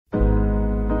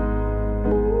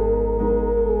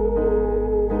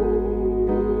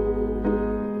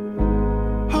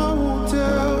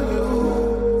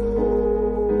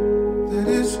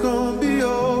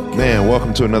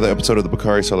welcome to another episode of the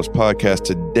Bakari Sellers Podcast.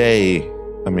 Today,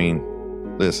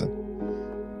 listen,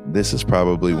 this is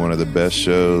probably one of the best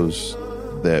shows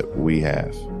that we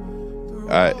have.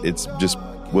 It's just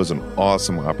was an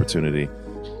awesome opportunity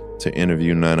to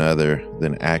interview none other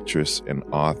than actress and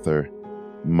author,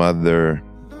 mother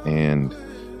and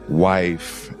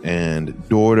wife and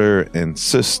daughter and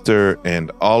sister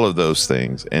and all of those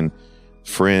things, and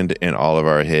friend in all of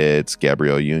our heads,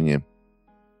 Gabrielle Union.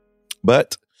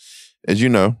 But as you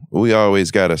know, we always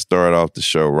got to start off the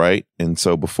show right. And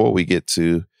so before we get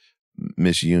to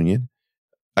Miss Union,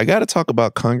 I got to talk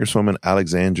about Congresswoman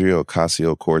Alexandria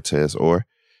Ocasio-Cortez, or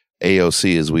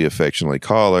AOC as we affectionately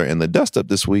call her, and the dust up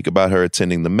this week about her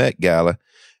attending the Met Gala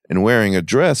and wearing a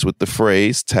dress with the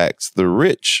phrase "tax the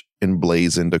rich"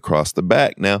 emblazoned across the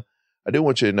back. Now, I do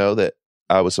want you to know that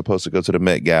I was supposed to go to the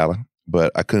Met Gala,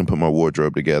 but I couldn't put my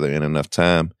wardrobe together in enough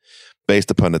time based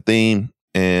upon the theme.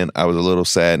 And I was a little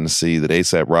saddened to see that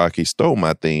A$AP Rocky stole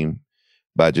my theme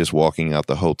by just walking out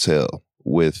the hotel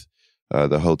with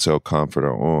the hotel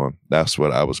comforter on. That's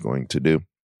what I was going to do.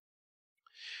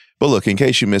 But look, in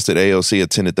case you missed it, AOC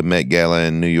attended the Met Gala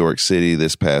in New York City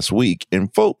this past week,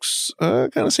 and folks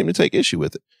kind of seem to take issue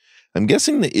with it. I'm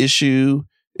guessing the issue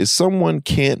is someone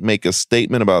can't make a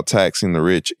statement about taxing the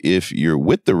rich if you're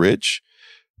with the rich,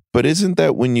 but isn't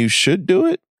that when you should do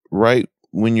it, right?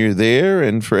 When you're there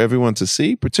and for everyone to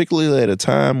see, particularly at a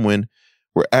time when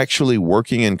we're actually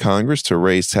working in Congress to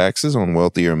raise taxes on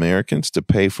wealthier Americans to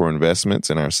pay for investments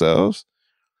in ourselves.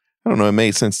 I don't know, it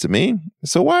made sense to me.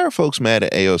 So why are folks mad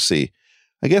at AOC?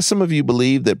 I guess some of you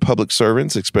believe that public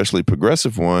servants, especially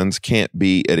progressive ones, can't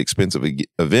be at expensive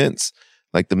events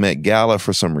like the Met Gala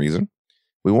for some reason.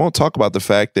 We won't talk about the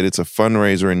fact that it's a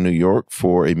fundraiser in New York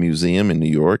for a museum in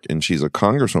New York, and she's a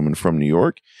congresswoman from New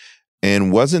York,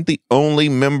 and wasn't the only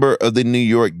member of the New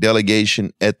York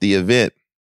delegation at the event.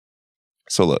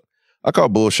 So look, I call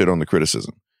bullshit on the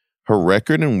criticism. Her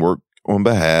record and work on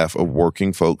behalf of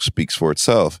working folks speaks for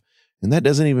itself. And that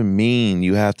doesn't even mean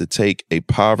you have to take a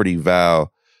poverty vow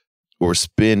or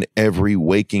spend every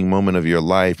waking moment of your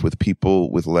life with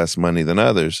people with less money than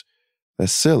others.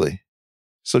 That's silly.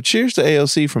 So cheers to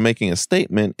AOC for making a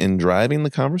statement and driving the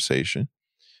conversation.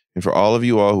 And for all of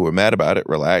you all who are mad about it,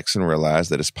 relax and realize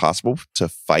that it's possible to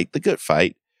fight the good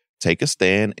fight, take a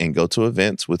stand, and go to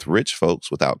events with rich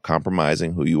folks without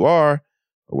compromising who you are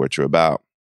or what you're about.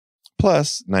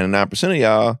 Plus, 99% of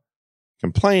y'all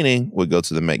complaining would go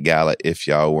to the Met Gala if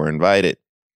y'all were invited.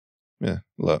 Yeah,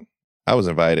 look, I was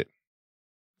invited.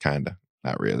 Kinda,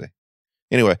 not really.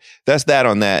 Anyway, that's that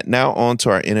on that. Now on to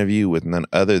our interview with none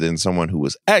other than someone who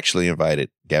was actually invited,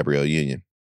 Gabrielle Union.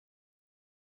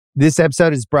 This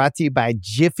episode is brought to you by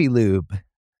Jiffy Lube.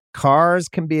 Cars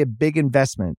can be a big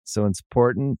investment, so it's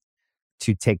important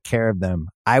to take care of them.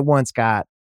 I once got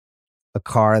a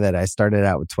car that I started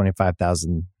out with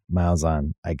 25,000 miles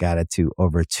on. I got it to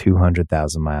over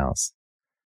 200,000 miles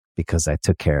because I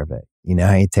took care of it. You know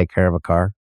how you take care of a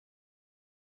car?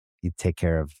 You take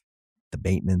care of the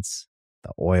maintenance,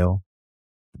 the oil,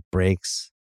 the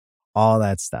brakes, all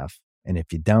that stuff. And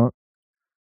if you don't,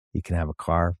 you can have a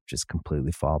car just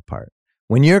completely fall apart.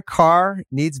 When your car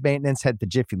needs maintenance, head to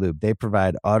Jiffy Lube. They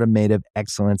provide automotive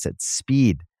excellence at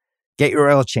speed. Get your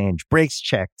oil change, brakes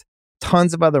checked,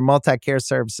 tons of other multi-care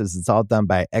services. It's all done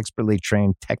by expertly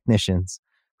trained technicians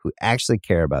who actually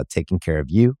care about taking care of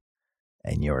you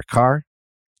and your car.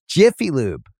 Jiffy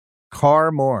Lube,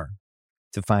 car more.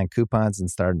 To find coupons and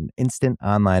start an instant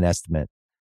online estimate,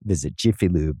 visit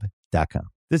jiffylube.com.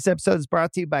 This episode is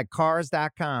brought to you by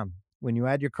Cars.com. When you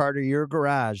add your car to your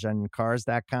garage on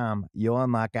Cars.com, you'll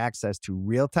unlock access to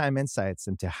real-time insights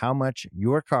into how much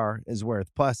your car is worth.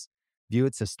 Plus, view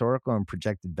its historical and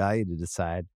projected value to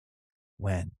decide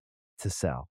when to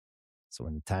sell. So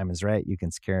when the time is right, you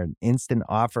can secure an instant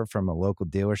offer from a local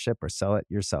dealership or sell it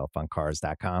yourself on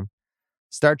Cars.com.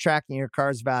 Start tracking your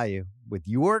car's value with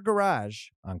your garage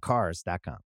on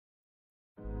Cars.com.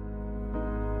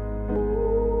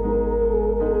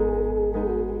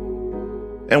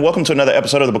 And welcome to another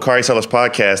episode of the Bakari Sellers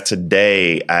Podcast.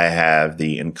 Today, I have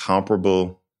the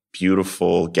incomparable,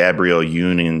 beautiful Gabrielle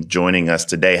Union joining us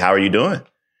today. How are you doing?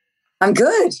 I'm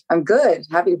good.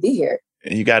 Happy to be here.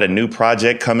 You got a new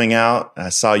project coming out. I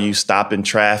saw you stop in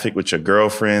traffic with your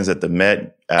girlfriends at the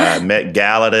Met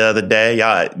Gala the other day.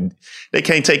 Y'all, they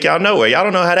can't take y'all nowhere. Y'all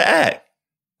don't know how to act.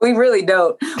 We really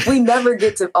don't. We never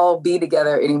get to all be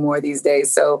together anymore these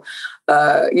days. So,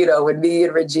 when me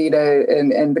and Regina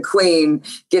and the Queen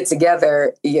get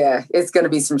together, yeah, it's going to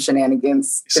be some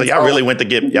shenanigans. So y'all really went to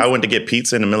get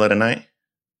pizza in the middle of the night?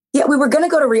 Yeah, we were going to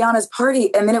go to Rihanna's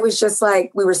party. And then it was just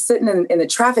like, we were sitting in the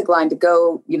traffic line to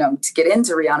go, to get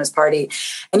into Rihanna's party.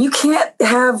 And you can't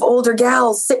have older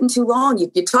gals sitting too long.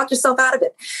 You talk yourself out of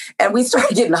it. And we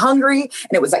started getting hungry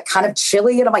and it was like kind of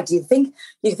chilly. And I'm like, do you think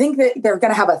that they're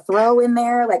going to have a throw in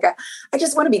there? Like, I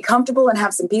just want to be comfortable and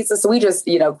have some pizza. So we just,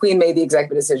 Queen made the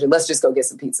executive decision. Let's just go get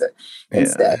some pizza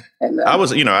instead. And I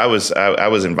was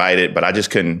invited, but I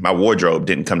just couldn't, my wardrobe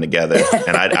didn't come together.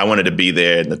 And I wanted to be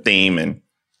there in the theme, and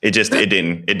it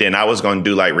didn't. I was going to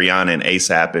do like Rihanna and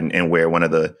ASAP and wear one of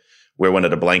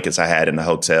the blankets I had in the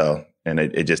hotel. And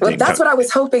it just didn't. That's what I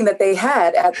was hoping that they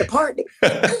had at the party.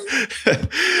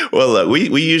 Well, look,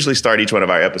 we usually start each one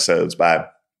of our episodes by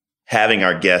having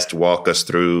our guest walk us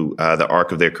through the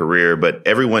arc of their career, but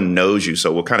everyone knows you.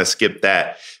 So we'll kind of skip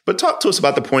that. But talk to us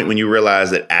about the point when you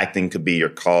realized that acting could be your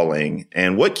calling,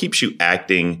 and what keeps you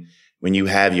acting when you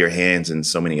have your hands in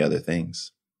so many other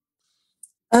things.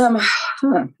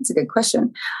 That's a good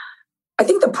question. I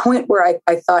think the point where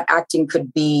I thought acting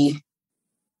could be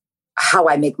how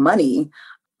I make money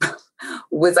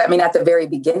was, at the very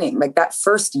beginning, like that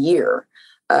first year,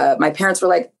 my parents were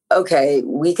like, okay,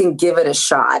 we can give it a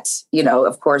shot.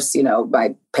 Of course,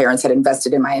 my parents had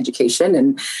invested in my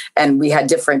education and we had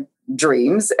different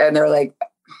dreams, and they're like,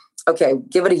 okay,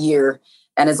 give it a year.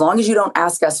 And as long as you don't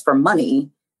ask us for money,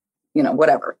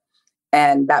 whatever.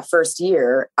 And that first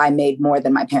year, I made more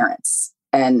than my parents.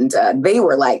 And they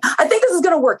were like, I think this is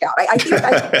going to work out. I think,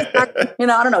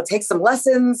 I don't know, take some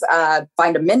lessons,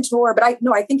 find a mentor. But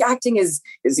I think acting is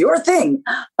your thing.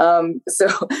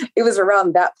 So it was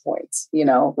around that point,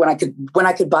 when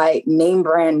I could buy name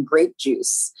brand grape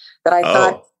juice, that I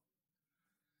thought,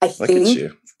 I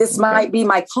think this might be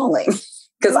my calling,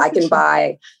 because I can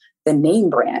buy the name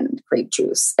brand grape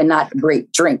juice and not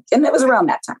grape drink. And it was around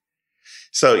that time.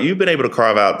 So you've been able to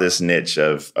carve out this niche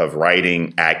of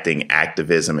writing, acting,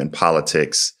 activism, and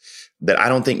politics that I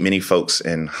don't think many folks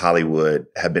in Hollywood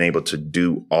have been able to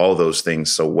do all those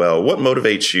things so well. What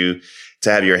motivates you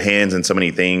to have your hands in so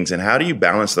many things, and how do you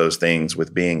balance those things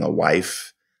with being a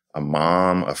wife, a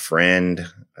mom, a friend,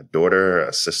 a daughter,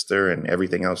 a sister, and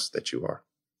everything else that you are?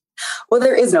 Well,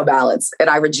 there is no balance, and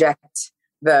I reject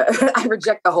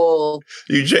the whole.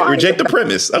 You reject the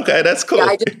premise. Okay, that's cool. Yeah,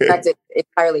 I just reject it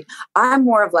entirely. I'm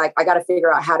more of like, I got to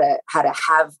figure out how to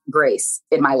have grace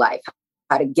in my life,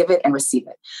 how to give it and receive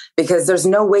it, because there's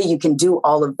no way you can do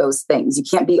all of those things. You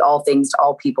can't be all things to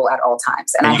all people at all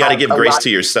times. And you got to give grace to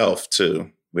yourself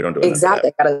too. We don't do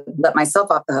exactly. I got to let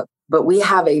myself off the hook. But we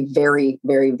have a very,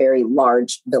 very, very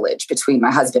large village between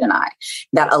my husband and I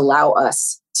that allow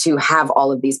us to have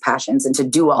all of these passions and to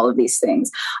do all of these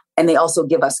things. And they also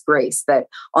give us grace that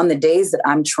on the days that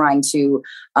I'm trying to,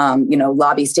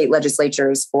 lobby state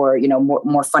legislatures for,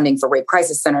 more funding for rape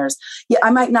crisis centers. Yeah,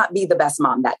 I might not be the best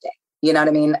mom that day. You know what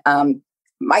I mean?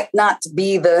 Might not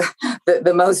be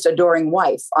the most adoring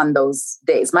wife on those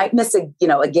days. Might miss a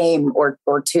game or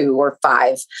two or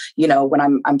five,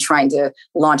 when I'm trying to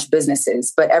launch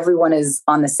businesses. But everyone is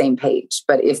on the same page.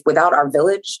 But if without our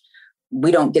village,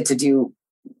 we don't get to do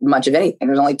much of anything.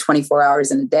 There's only 24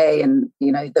 hours in a day, and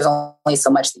there's only so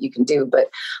much that you can do. But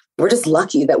we're just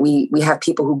lucky that we have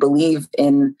people who believe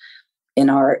in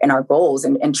our goals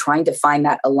and trying to find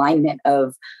that alignment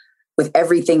of, with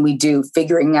everything we do,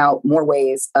 figuring out more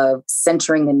ways of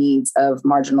centering the needs of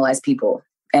marginalized people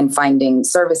and finding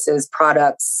services,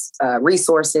 products,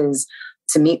 resources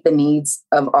to meet the needs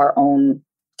of our own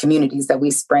communities that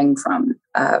we spring from.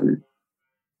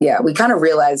 We kind of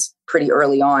realized pretty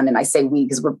early on, and I say we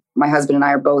because my husband and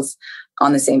I are both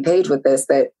on the same page with this,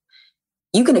 that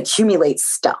you can accumulate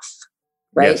stuff,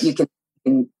 right? Yes. You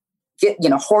can get,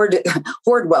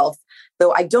 hoard wealth.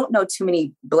 Though I don't know too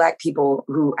many Black people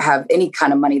who have any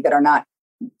kind of money that are not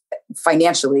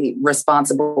financially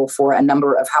responsible for a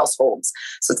number of households.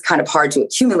 So it's kind of hard to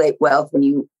accumulate wealth when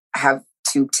you have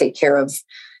to take care of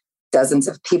dozens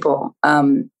of people.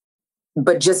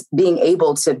 But just being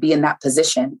able to be in that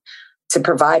position to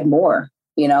provide more,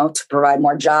 to provide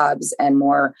more jobs and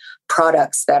more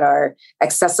products that are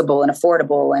accessible and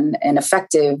affordable and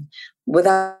effective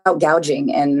without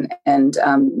gouging and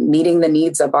meeting the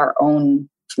needs of our own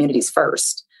communities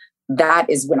first. That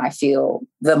is when I feel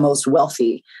the most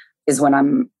wealthy, is when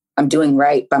I'm doing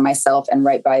right by myself and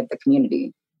right by the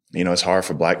community. It's hard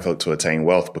for Black folk to attain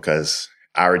wealth because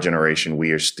our generation,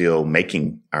 we are still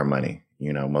making our money.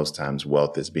 Most times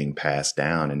wealth is being passed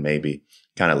down, and maybe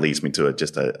kind of leads me to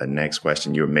a next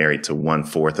question. You're married to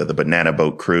 1/4 of the Banana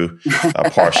Boat crew, a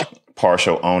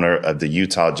partial owner of the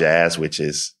Utah Jazz, which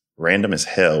is random as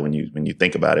hell when you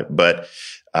think about it. But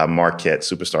Marquette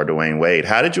superstar Dwayne Wade.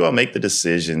 How did you all make the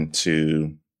decision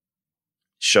to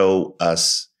show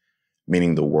us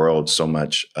meaning the world so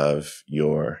much of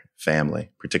your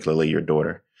family, particularly your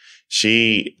daughter.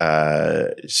 She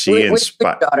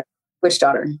inspired. Which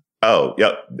daughter? Oh,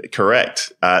 yeah,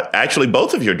 correct. Actually,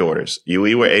 both of your daughters.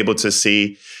 We were able to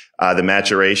see the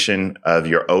maturation of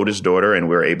your oldest daughter, and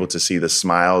we were able to see the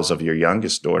smiles of your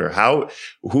youngest daughter.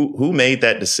 Who made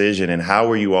that decision, and how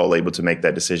were you all able to make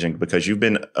that decision? Because you've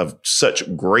been of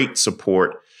such great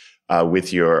support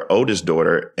with your oldest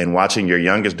daughter, and watching your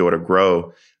youngest daughter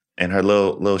grow, and her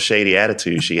little shady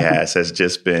attitude she has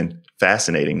just been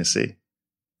fascinating to see.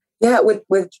 Yeah, with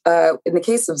in the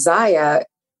case of Zaya,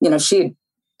 she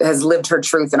has lived her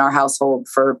truth in our household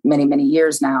for many, many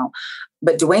years now.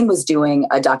 But Dwayne was doing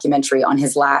a documentary on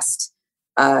his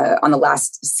on the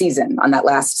last season, on that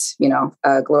last,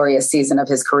 glorious season of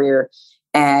his career.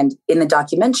 And in the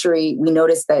documentary, we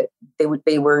noticed that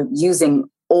they were using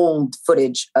old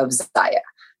footage of Zaya,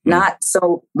 not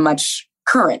so much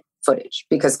current footage,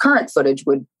 because current footage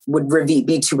would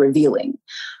be too revealing,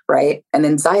 right? And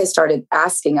then Zaya started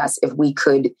asking us if we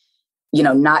could,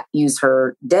 not use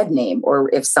her dead name, or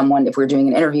if we're doing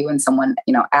an interview and someone,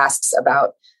 asks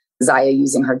about Zaya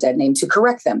using her dead name, to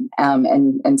correct them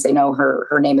and say, no,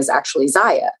 her name is actually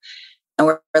Zaya. And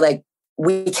we're like,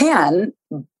 we can,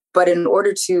 but in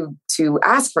order to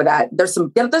ask for that, there's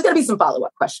going to be some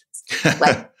follow-up questions.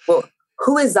 Like, well,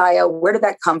 who is Zaya? Where did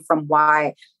that come from?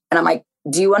 Why? And I'm like,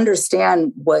 do you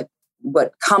understand what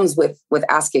comes with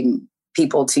asking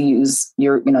people to use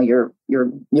your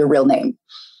real name?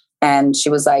 And she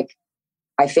was like,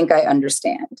 I think I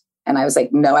understand. And I was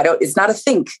like, no, I don't. It's not a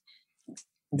think.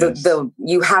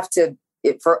 You have to,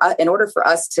 in order for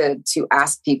us to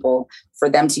ask people for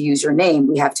them to use your name,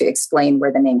 we have to explain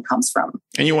where the name comes from.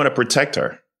 And you want to protect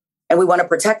her. And we want to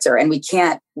protect her. And we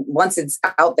can't, once it's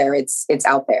out there, it's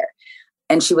out there.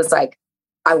 And she was like,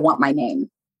 I want my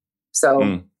name. So,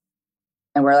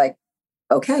 and we're like,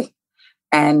 okay.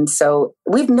 And so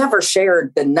we've never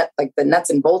shared the nuts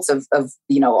and bolts of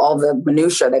all the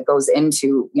minutia that goes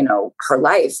into, her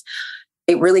life.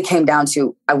 It really came down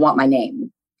to, I want my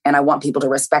name, and I want people to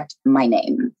respect my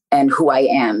name and who I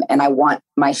am. And I want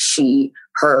my she,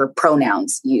 her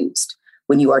pronouns used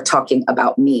when you are talking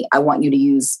about me. I want you to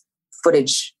use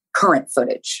current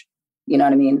footage. You know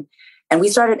what I mean? And we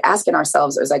started asking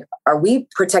ourselves, it was like, are we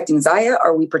protecting Zaya, or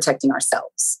are we protecting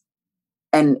ourselves?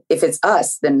 And if it's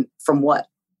us, then from what?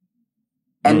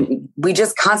 And we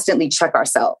just constantly check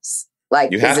ourselves.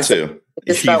 Like, you have to.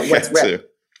 It's about what's real.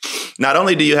 Not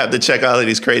only do you have to check all of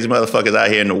these crazy motherfuckers out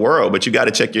here in the world, but you got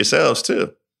to check yourselves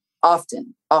too.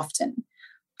 Often.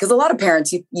 Because a lot of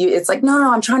parents, it's like,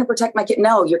 no, I'm trying to protect my kid.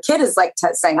 No, your kid is like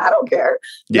saying, I don't care.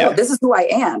 Yeah. No, this is who I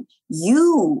am.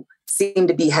 You seem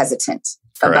to be hesitant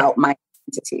about my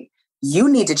identity. You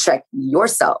need to check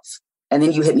yourself. And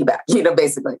then you hit me back,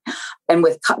 basically. And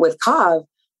with Kav,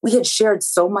 we had shared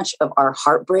so much of our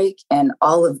heartbreak and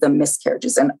all of the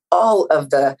miscarriages and all of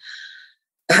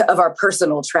our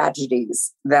personal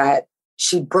tragedies, that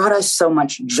she brought us so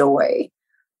much joy.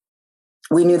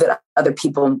 We knew that other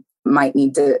people might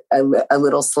need a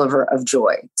little sliver of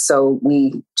joy. So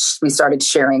we started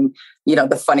sharing,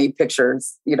 the funny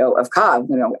pictures, of Kav,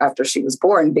 after she was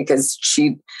born, because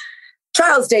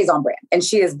child stays on brand, and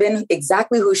she has been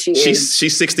exactly who she is.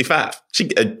 She's 65. She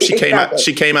came out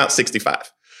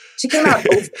 65. She came out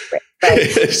over it.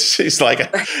 Right? She's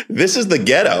like, this is the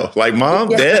ghetto. Like, Mom,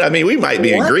 Dad, I mean, we might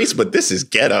be in Greece, but this is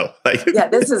ghetto. Like,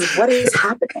 this is what is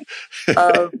happening.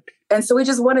 And so we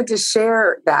just wanted to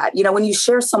share that. When you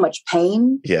share so much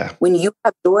pain, when you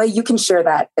have joy, you can share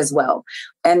that as well.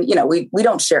 And we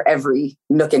don't share every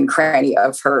nook and cranny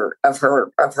of her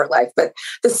life, but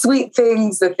the sweet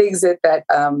things, the things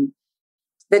that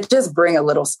just bring a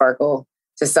little sparkle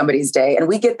to somebody's day. And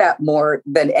we get that more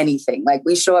than anything. Like,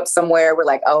 we show up somewhere, we're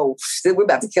like, oh, we're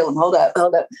about to kill him. Hold up.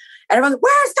 And everyone's like,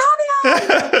 where's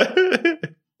Tavia?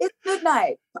 It's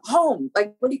midnight. Home.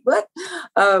 Like, what?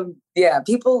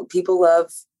 People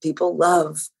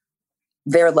love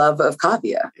their love of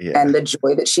Kavya and the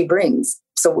joy that she brings.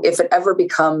 So if it ever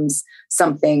becomes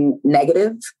something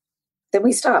negative, then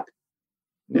we stop.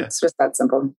 Yeah. It's just that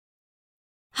simple.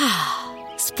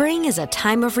 Spring is a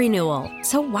time of renewal,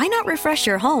 so why not refresh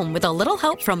your home with a little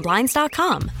help from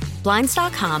Blinds.com?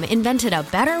 Blinds.com invented a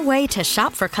better way to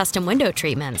shop for custom window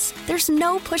treatments. There's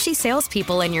no pushy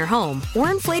salespeople in your home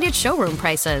or inflated showroom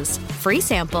prices. Free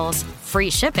samples, free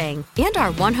shipping, and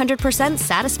our 100%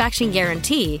 satisfaction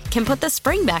guarantee can put the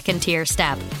spring back into your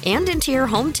step and into your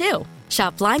home, too.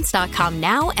 Shop Blinds.com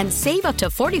now and save up to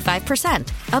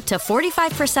 45%. Up to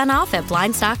 45% off at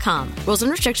Blinds.com. Rules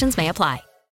and restrictions may apply.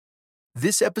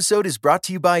 This episode is brought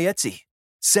to you by Etsy.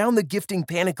 Sound the gifting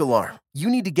panic alarm. You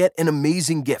need to get an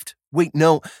amazing gift, Wait,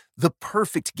 no, the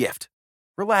perfect gift.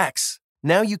 Relax.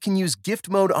 Now you can use gift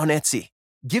mode on Etsy.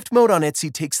 Gift mode on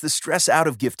Etsy takes the stress out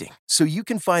of gifting, so you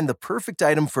can find the perfect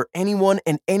item for anyone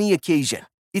and any occasion.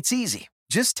 It's easy.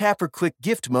 Just tap or click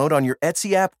gift mode on your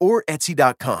Etsy app or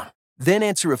Etsy.com. Then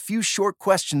answer a few short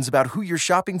questions about who you're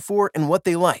shopping for and what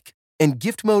they like. And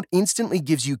gift mode instantly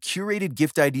gives you curated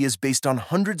gift ideas based on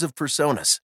hundreds of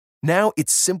personas. Now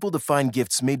it's simple to find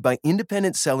gifts made by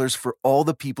independent sellers for all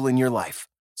the people in your life.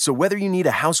 So whether you need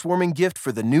a housewarming gift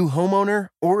for the new homeowner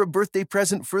or a birthday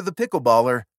present for the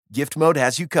pickleballer, gift mode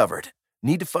has you covered.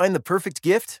 Need to find the perfect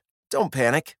gift? Don't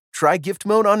panic. Try gift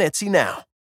mode on Etsy now.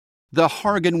 The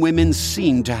Hargan women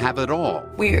seemed to have it all.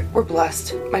 We were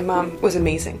blessed. My mom was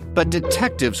amazing. But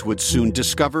detectives would soon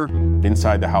discover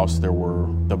inside the house there were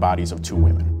the bodies of 2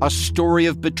 women. A story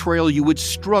of betrayal you would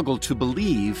struggle to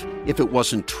believe if it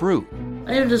wasn't true.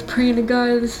 I am just praying to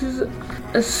God, this is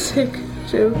a sick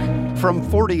joke. From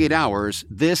 48 Hours,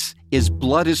 this is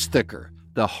Blood is Thicker,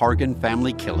 the Hargan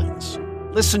Family Killings.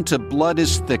 Listen to Blood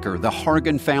is Thicker, the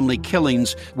Hargan Family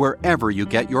Killings, wherever you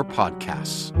get your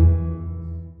podcasts.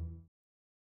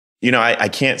 You know, I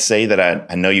can't say that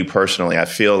I know you personally. I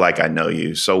feel like I know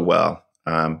you so well.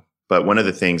 But one of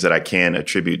the things that I can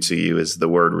attribute to you is the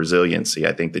word resiliency.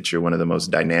 I think that you're one of the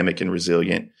most dynamic and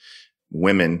resilient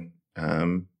women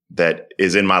that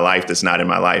is in my life that's not in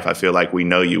my life. I feel like we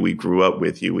know you. We grew up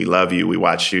with you. We love you. We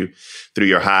watch you through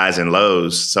your highs and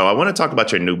lows. So I want to talk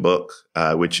about your new book,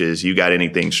 which is You Got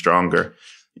Anything Stronger.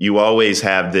 You always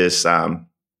have this,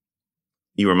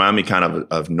 you remind me kind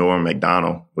of Norm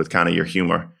Macdonald with kind of your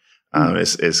humor.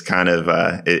 It's kind of,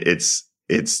 I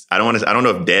don't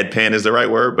know if deadpan is the right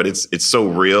word, but it's so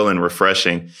real and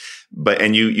refreshing.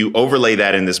 And you overlay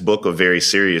that in this book of very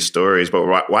serious stories.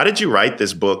 But why did you write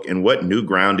this book, and what new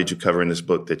ground did you cover in this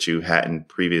book that you hadn't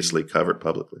previously covered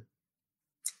publicly?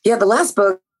 Yeah, the last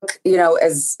book, you know,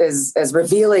 as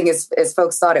revealing as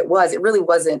folks thought it really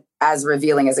wasn't as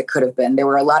revealing as it could have been. There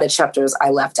were a lot of chapters I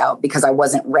left out because I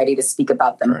wasn't ready to speak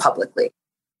about them publicly.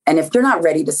 And if you're not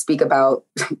ready to speak about,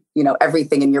 you know,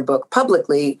 everything in your book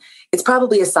publicly, it's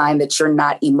probably a sign that you're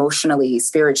not emotionally,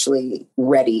 spiritually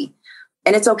ready.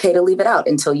 And it's okay to leave it out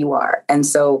until you are. And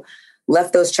so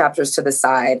left those chapters to the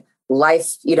side.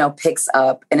 Life, you know, picks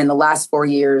up. And in the last 4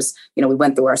 years, you know, we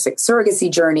went through our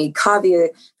surrogacy journey. Kavya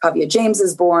James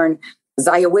is born.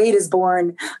 Zaya Wade is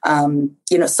born.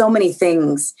 You know, so many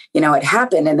things, you know, had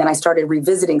happened. And then I started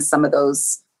revisiting some of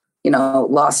those, you know,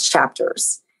 lost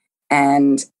chapters.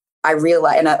 And I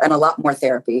realized, and a lot more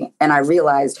therapy. And I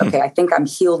realized, okay, I think I'm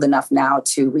healed enough now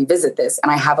to revisit this.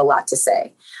 And I have a lot to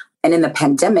say. And in the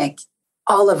pandemic,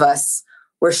 all of us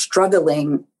were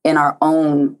struggling in our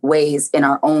own ways, in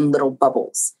our own little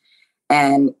bubbles.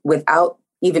 And without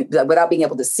being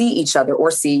able to see each other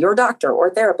or see your doctor or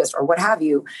therapist or what have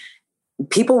you,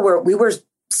 we were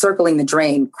circling the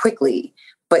drain quickly,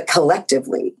 but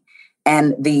collectively.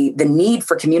 And the need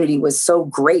for community was so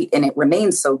great, and it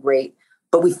remains so great,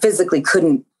 but we physically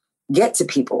couldn't get to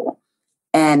people.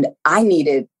 And I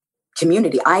needed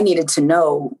community. I needed to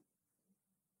know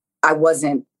I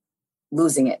wasn't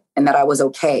losing it and that I was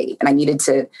okay. And I needed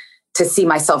to see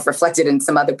myself reflected in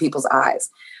some other people's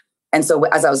eyes. And so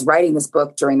as I was writing this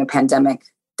book during the pandemic,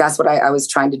 that's what I was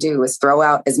trying to do, is throw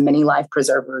out as many life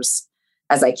preservers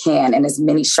as I can, and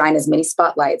shine as many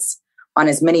spotlights on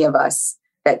as many of us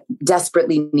that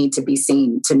desperately need to be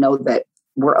seen to know that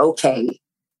we're okay,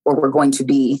 or we're going to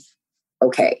be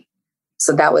okay.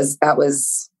 So that was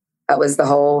the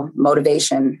whole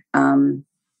motivation. And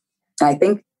I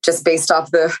think just based off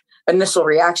the initial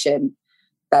reaction,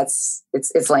 it's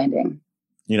landing.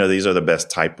 You know, these are the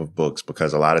best type of books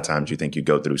because a lot of times you think you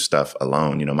go through stuff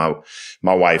alone. You know,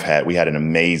 my wife we had an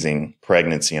amazing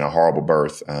pregnancy and a horrible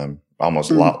birth.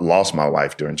 Almost lost my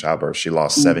wife during childbirth. She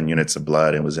lost 7 units of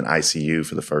blood and was in ICU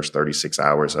for the first 36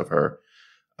 hours of our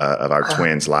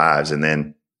twins' lives. And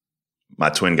then my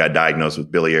twin got diagnosed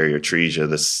with biliary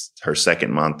atresia her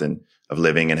second month of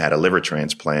living, and had a liver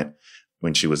transplant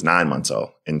when she was 9 months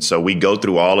old. And so we go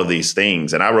through all of these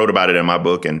things, and I wrote about it in my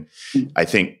book. And I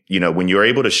think, you know, when you're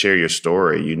able to share your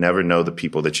story, you never know the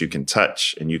people that you can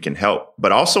touch and you can help.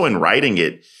 But also in writing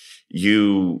it,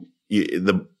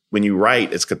 when you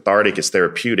write, it's cathartic, it's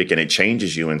therapeutic, and it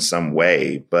changes you in some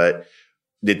way. But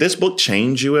did this book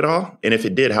change you at all? And if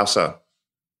it did, how so?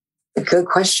 A good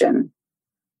question.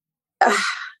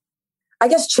 I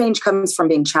guess change comes from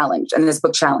being challenged, and this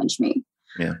book challenged me.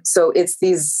 Yeah. So it's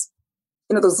these,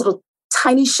 you know, those little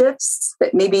tiny shifts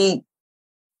that maybe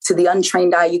to the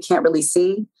untrained eye you can't really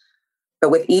see.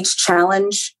 But with each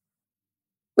challenge,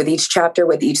 with each chapter,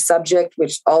 with each subject,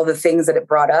 which all the things that it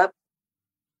brought up,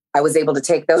 I was able to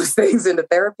take those things into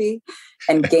therapy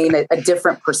and gain a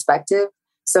different perspective.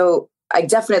 So I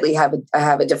definitely have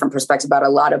a different perspective about a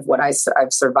lot of what I've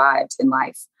survived in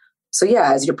life. So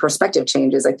yeah, as your perspective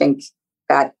changes, I think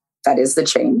that is the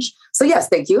change. So yes,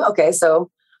 thank you. Okay, so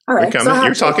all right. So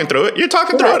you're talking through it. You're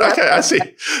talking through it. Okay, I see.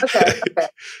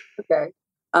 Okay.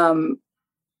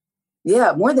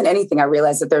 Yeah, more than anything, I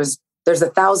realized that there's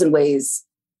 1,000 ways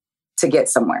to get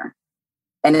somewhere.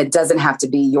 And it doesn't have to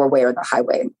be your way or the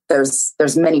highway. There's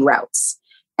many routes.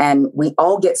 And we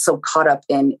all get so caught up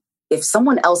in, if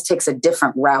someone else takes a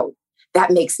different route,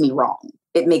 that makes me wrong.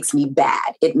 It makes me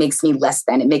bad. It makes me less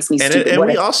than. It makes me stupid. And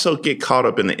we also get caught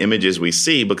up in the images we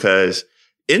see because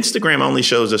Instagram only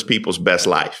shows us people's best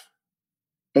life.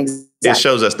 Exactly. It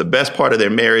shows us the best part of their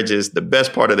marriages, the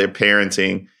best part of their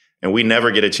parenting, and we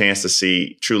never get a chance to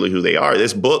see truly who they are.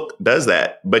 This book does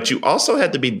that, but you also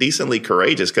have to be decently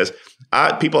courageous because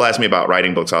people ask me about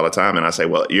writing books all the time, and I say,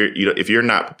 well, if you're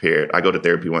not prepared, I go to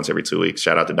therapy once every 2 weeks.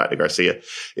 Shout out to Dr. Garcia.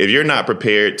 If you're not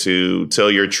prepared to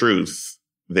tell your truth,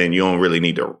 then you don't really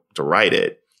need to write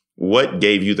it. What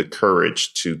gave you the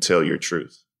courage to tell your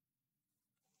truth?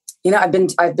 I've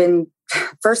been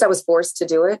first I was forced to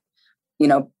do it.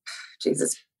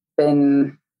 She's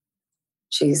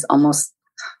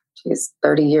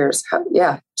 30 years.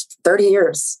 Yeah, 30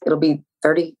 years. It'll be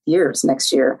 30 years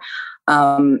next year.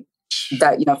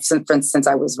 Since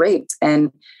I was raped.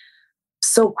 And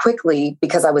so quickly,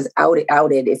 because I was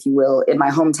outed, if you will, in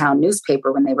my hometown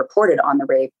newspaper when they reported on the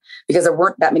rape, because there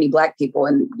weren't that many Black people.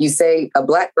 And you say a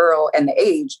Black girl and the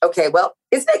age, okay, well,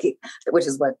 it's Nikki, which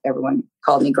is what everyone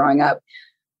called me growing up.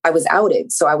 I was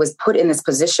outed. So I was put in this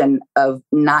position of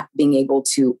not being able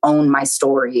to own my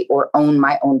story or own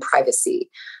my own privacy.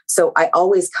 So I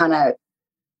always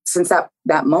since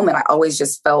that moment, I always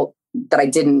just felt that I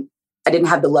didn't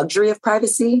have the luxury of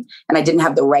privacy and I didn't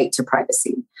have the right to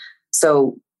privacy.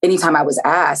 So anytime I was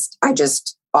asked, I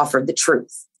just offered the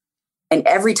truth. And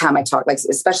every time I talked,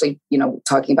 especially,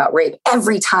 talking about rape,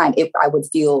 every time I would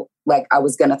feel like I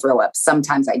was going to throw up.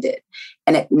 Sometimes I did,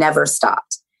 and it never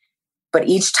stopped. But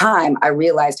each time I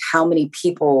realized how many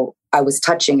people I was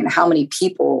touching and how many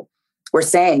people were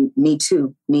saying, me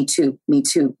too, me too, me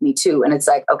too, me too. And it's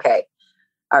like, okay,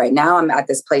 all right, now I'm at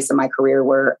this place in my career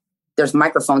where there's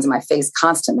microphones in my face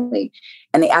constantly,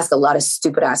 and they ask a lot of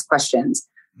stupid ass questions.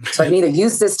 So I can either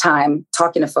use this time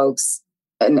talking to folks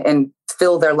and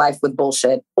fill their life with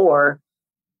bullshit,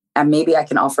 and maybe I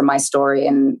can offer my story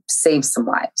and save some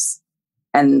lives.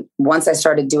 And once I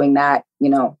started doing that,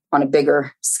 on a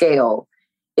bigger scale,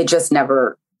 it just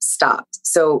never stopped.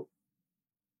 So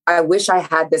I wish I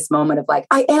had this moment of I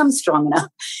am strong enough.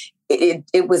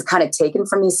 It was kind of taken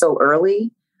from me so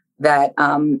early that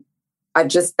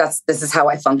this is how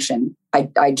I function.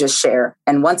 I just share.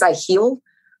 And once I heal,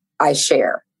 I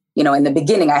share. In the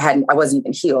beginning, I wasn't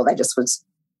even healed. I just was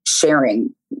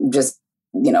sharing,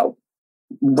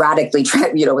 radically,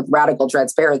 with radical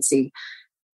transparency,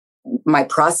 my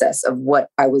process of what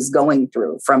I was going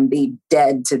through, from the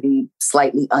dead to the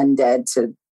slightly undead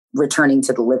to returning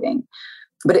to the living.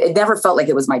 But it never felt like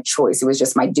it was my choice. It was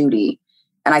just my duty.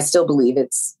 And I still believe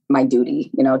it's my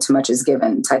duty, too much is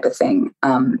given type of thing.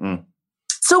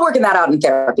 Still working that out in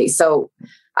therapy. So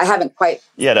I haven't quite.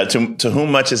 Yeah. To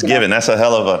whom much is given. That's a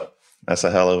hell of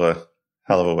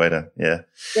a way to, yeah.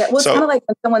 Yeah. Well, it's kind of like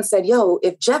when someone said,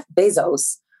 if Jeff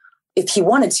Bezos, if he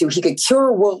wanted to, he could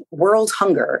cure world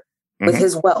hunger with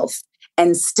his wealth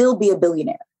and still be a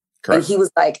billionaire. Correct. And he was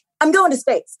like, I'm going to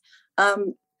space.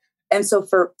 And so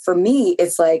for me,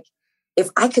 it's like, if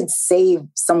I could save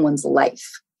someone's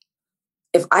life,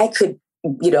 if I could,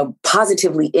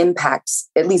 positively impact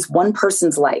at least one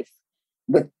person's life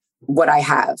with what I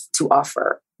have to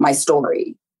offer, my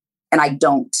story, and I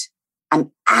don't,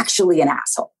 I'm actually an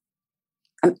asshole.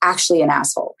 I'm actually an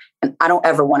asshole. And I don't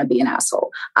ever want to be an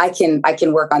asshole. I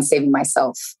can work on saving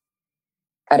myself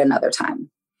at another time.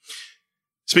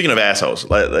 Speaking of assholes,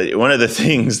 one of the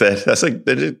things that's like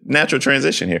the natural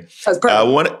transition here.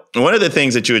 One of the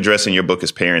things that you address in your book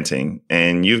is parenting,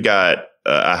 and you've got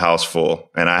a house full,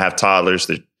 and I have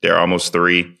toddlers. They're almost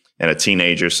 3 and a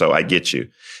teenager, so I get you.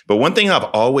 But one thing I've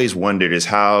always wondered is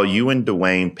how you and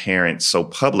Dwayne parent so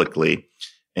publicly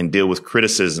and deal with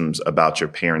criticisms about your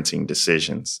parenting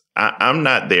decisions. I'm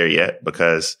not there yet,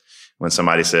 because when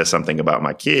somebody says something about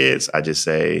my kids, I just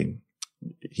say,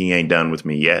 he ain't done with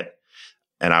me yet.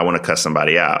 And I want to cuss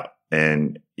somebody out.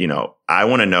 And, I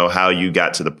want to know how you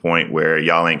got to the point where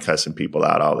y'all ain't cussing people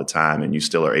out all the time and you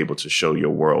still are able to show your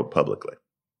world publicly.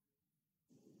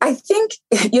 I think,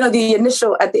 at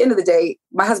the end of the day,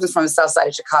 my husband's from the south side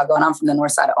of Chicago and I'm from the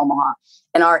north side of Omaha.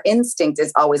 And our instinct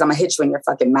is always, I'm going to hit you in your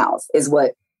fucking mouth, is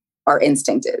what our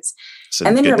instinct is. So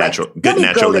and then you're good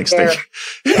natural instinct.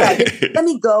 Let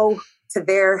me go to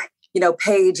their,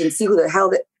 page and see who the hell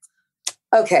that.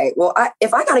 Okay, well,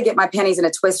 if I got to get my panties in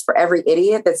a twist for every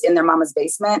idiot that's in their mama's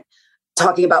basement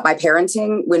talking about my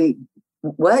parenting,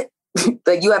 what?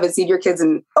 Like, you haven't seen your kids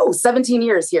in 17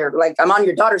 years here. Like, I'm on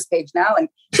your daughter's page now and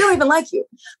she don't even like you.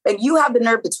 And you have the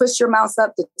nerve to twist your mouth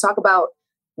up to talk about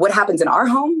what happens in our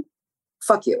home?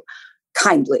 Fuck you.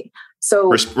 Kindly. So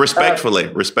respectfully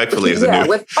is yeah,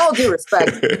 with all due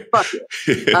respect, fuck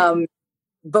you.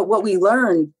 But what we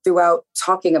learned throughout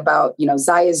talking about,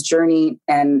 Zaya's journey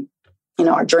and,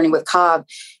 our journey with Cobb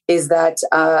is that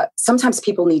sometimes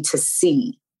people need to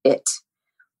see it.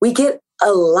 We get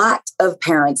a lot of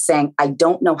parents saying, I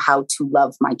don't know how to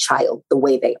love my child the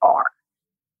way they are.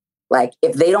 Like,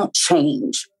 if they don't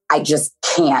change, I just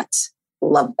can't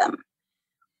love them,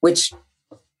 which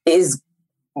is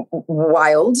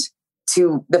wild.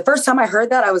 The first time I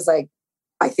heard that, I was like,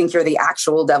 I think you're the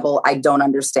actual devil. I don't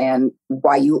understand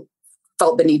why you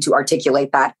felt the need to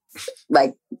articulate that,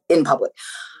 like, in public.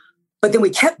 But then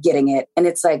we kept getting it. And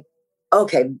it's like,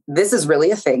 okay, this is really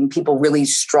a thing. People really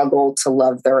struggle to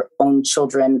love their own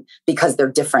children because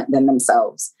they're different than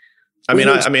themselves. I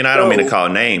don't mean to call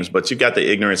names, but you got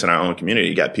the ignorance in our own community.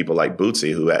 You got people like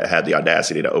Bootsy who had the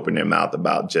audacity to open their mouth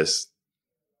about it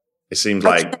seems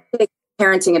like. I can't take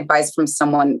parenting advice from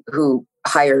someone who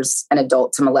hires an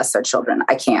adult to molest their children.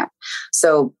 I can't.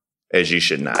 So. As you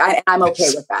should not. I'm okay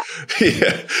with that.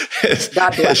 Yeah.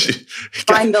 God bless you.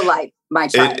 Find the light, my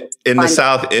child. In the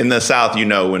South,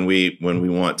 when we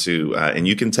want to, and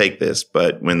you can take this,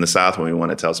 but in the South, when we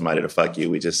want to tell somebody to fuck you,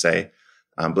 we just say,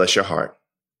 bless your heart.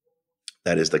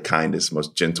 That is the kindest,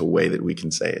 most gentle way that we can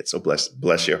say it. So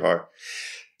bless your heart.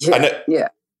 Yeah.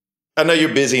 I know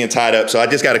you're busy and tied up, so I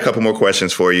just got a couple more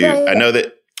questions for you. Yeah.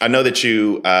 I know that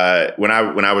you, when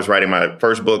I was writing my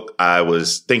first book, I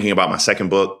was thinking about my second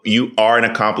book. You are an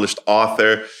accomplished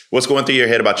author. What's going through your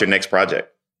head about your next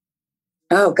project?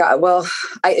 Oh God. Well,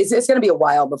 it's going to be a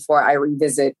while before I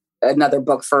revisit another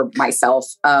book for myself.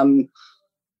 Me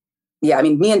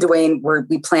and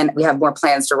Dwayne, we have more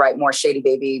plans to write more Shady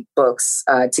Baby books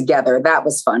together. That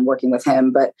was fun working with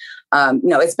him, but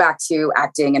it's back to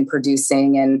acting and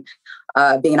producing and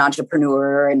being an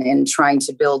entrepreneur and trying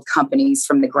to build companies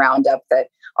from the ground up that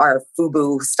are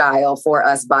FUBU style, for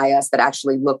us, by us, that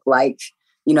actually look like,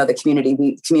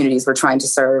 the communities we're trying to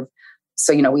serve.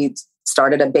 So, we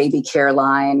started a baby care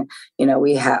line.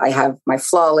 I have my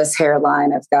Flawless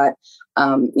hairline. I've got,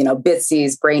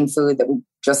 Bitsy's brain food that we're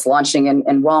just launching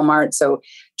in Walmart. So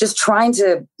just trying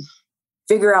to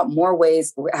figure out more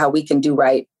ways how we can do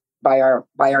right by our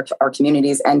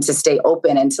communities, and to stay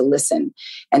open and to listen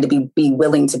and to be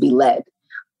willing to be led.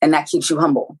 And that keeps you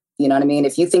humble. You know what I mean?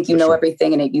 If you think you know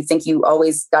everything and you think you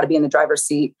always got to be in the driver's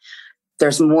seat,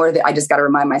 there's more that I just got to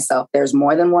remind myself, there's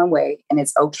more than one way. And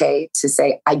it's okay to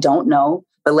say, I don't know,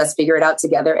 but let's figure it out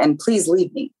together. And please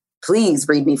lead me. Please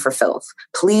read me for filth.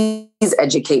 Please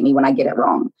educate me when I get it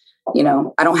wrong.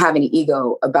 I don't have any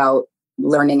ego about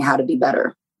learning how to be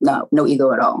better. No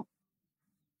ego at all.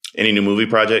 Any new movie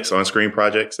projects, on-screen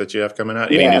projects that you have coming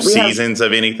out? Any new seasons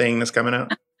of anything that's coming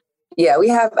out? Yeah, we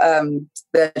have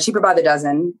the Cheaper by the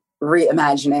Dozen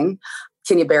reimagining,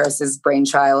 Kenya Barris's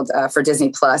brainchild, for Disney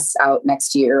Plus, out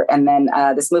next year. And then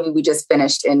this movie we just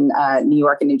finished in New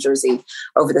York and New Jersey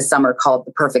over the summer called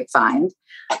The Perfect Find.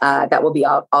 That will be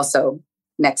out also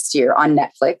next year on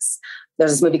Netflix.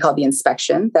 There's this movie called The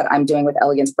Inspection that I'm doing with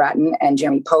Elegance Bratton and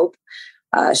Jeremy Pope,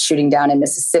 shooting down in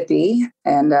Mississippi.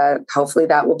 And hopefully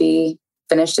that will be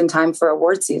finished in time for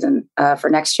award season for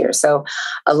next year. So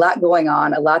a lot going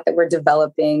on, a lot that we're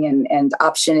developing and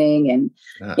optioning and,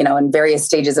 in various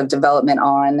stages of development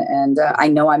on. And I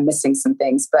know I'm missing some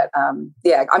things, but I'm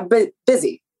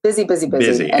busy.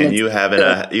 And you have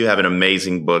an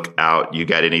amazing book out. You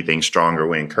got anything stronger?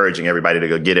 We're encouraging everybody to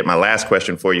go get it. My last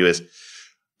question for you is,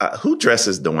 who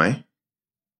dresses Dwayne?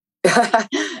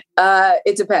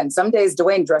 It depends. Some days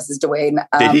Dwayne dresses Dwayne.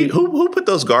 Who put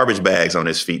those garbage bags on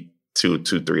his feet 3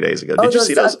 days ago? Did you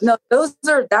see those? No,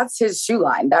 that's his shoe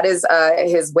line. That is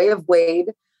his Way of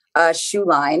Wade shoe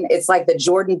line. It's like the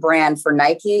Jordan brand for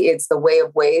Nike. It's the Way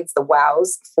of Wade's, the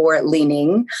Wows for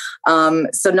Leaning.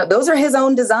 Those are his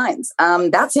own designs.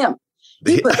 That's him.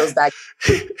 He put those bags.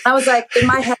 I was like, in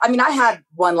my head, I had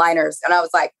one-liners and I was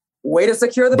like, way to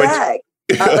secure the bag.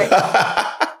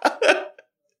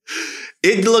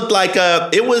 It looked like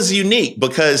it was unique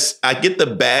because I get the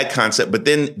bag concept, but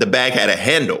then the bag had a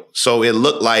handle. So it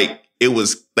looked like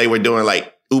they were doing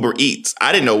like Uber Eats.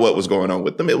 I didn't know what was going on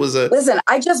with them. It was Listen,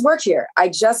 I just work here.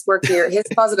 His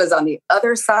closet is on the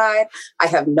other side. I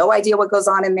have no idea what goes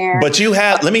on in there. But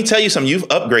let me tell you something. You've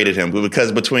upgraded him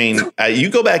because between, you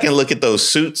go back and look at those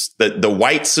suits, the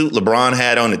white suit LeBron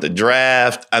had on at the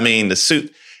draft. I mean, the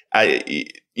suit,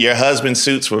 your husband's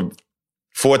suits were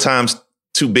 4 times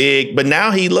too big, but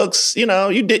now he looks, you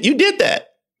did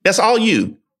that. That's all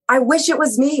you. I wish it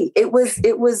was me. It was,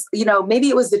 maybe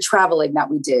it was the traveling that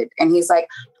we did. And he's like,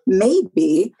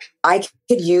 maybe I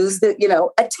could use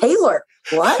a tailor.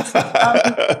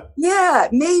 What? Yeah,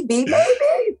 maybe.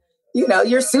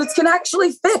 Your suits can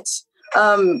actually fit,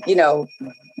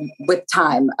 with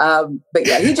time. But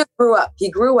yeah, he just grew up. He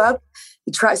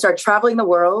started traveling the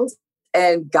world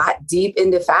and got deep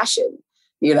into fashion.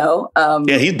 He's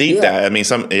deep. Yeah. I mean,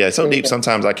 so deep.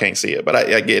 Sometimes I can't see it, but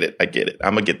I get it.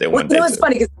 I'm gonna get there one day. It's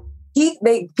funny because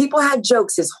people had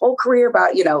jokes his whole career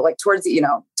about towards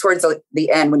the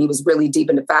end when he was really deep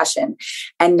into fashion,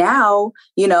 and now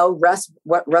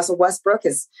Russell Westbrook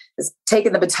has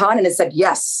taken the baton and has said,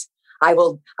 yes, I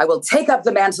will take up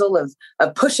the mantle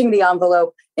of pushing the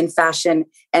envelope in fashion.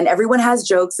 And everyone has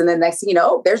jokes. And then next thing you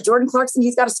know, there's Jordan Clarkson.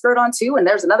 He's got a skirt on too. And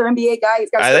there's another NBA guy. He's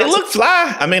got a skirt They look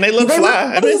fly. I mean, they look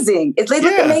fly. Look amazing. They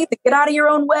look amazing. Get out of your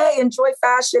own way. Enjoy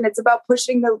fashion. It's about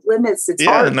pushing the limits. It's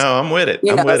hard. No, I'm with it.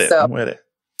 I'm with it.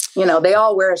 They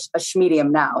all wear a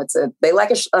schmedium now. They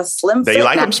like a slim fit. They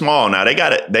like them small now. They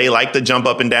got it. They like to jump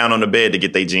up and down on the bed to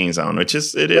get their jeans on, which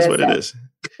is what it is.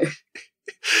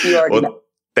 You already know.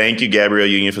 Thank you, Gabrielle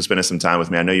Union, for spending some time with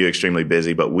me. I know you're extremely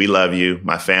busy, but we love you.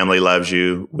 My family loves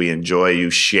you. We enjoy you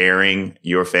sharing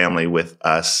your family with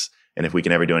us. And if we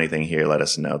can ever do anything here, let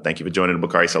us know. Thank you for joining the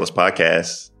Bakari Sellers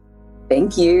podcast.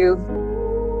 Thank you.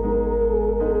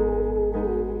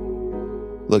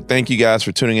 Look, thank you guys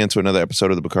for tuning in to another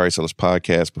episode of the Bakari Sellers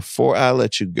podcast. Before I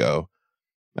let you go,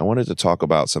 I wanted to talk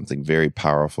about something very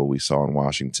powerful we saw in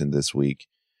Washington this week.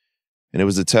 And it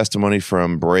was a testimony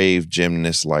from brave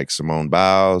gymnasts like Simone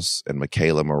Biles and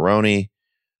Michaela Maroney,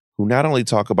 who not only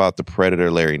talk about the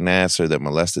predator Larry Nassar that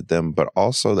molested them, but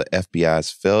also the FBI's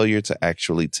failure to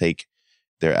actually take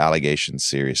their allegations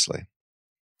seriously.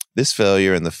 This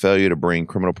failure and the failure to bring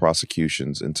criminal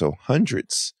prosecutions until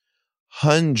hundreds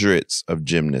of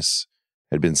gymnasts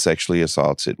had been sexually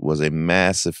assaulted was a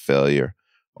massive failure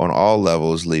on all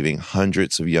levels, leaving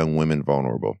hundreds of young women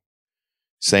vulnerable.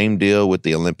 Same deal with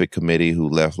the Olympic Committee, who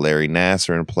left Larry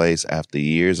Nassar in place after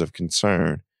years of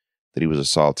concern that he was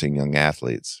assaulting young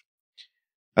athletes.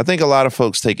 I think a lot of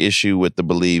folks take issue with the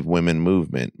Believe Women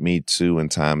movement, Me Too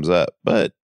and Time's Up,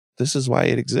 but this is why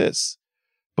it exists.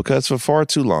 Because for far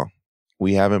too long,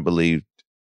 we haven't believed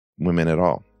women at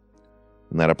all.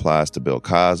 And that applies to Bill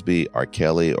Cosby, R.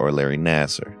 Kelly, or Larry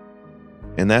Nassar.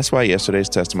 And that's why yesterday's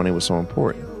testimony was so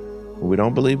important. When we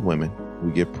don't believe women,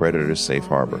 we give predators safe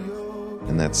harbor.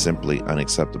 And that's simply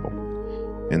unacceptable.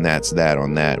 And that's that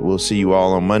on that. We'll see you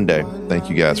all on Monday.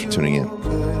 Thank you guys for tuning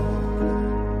in.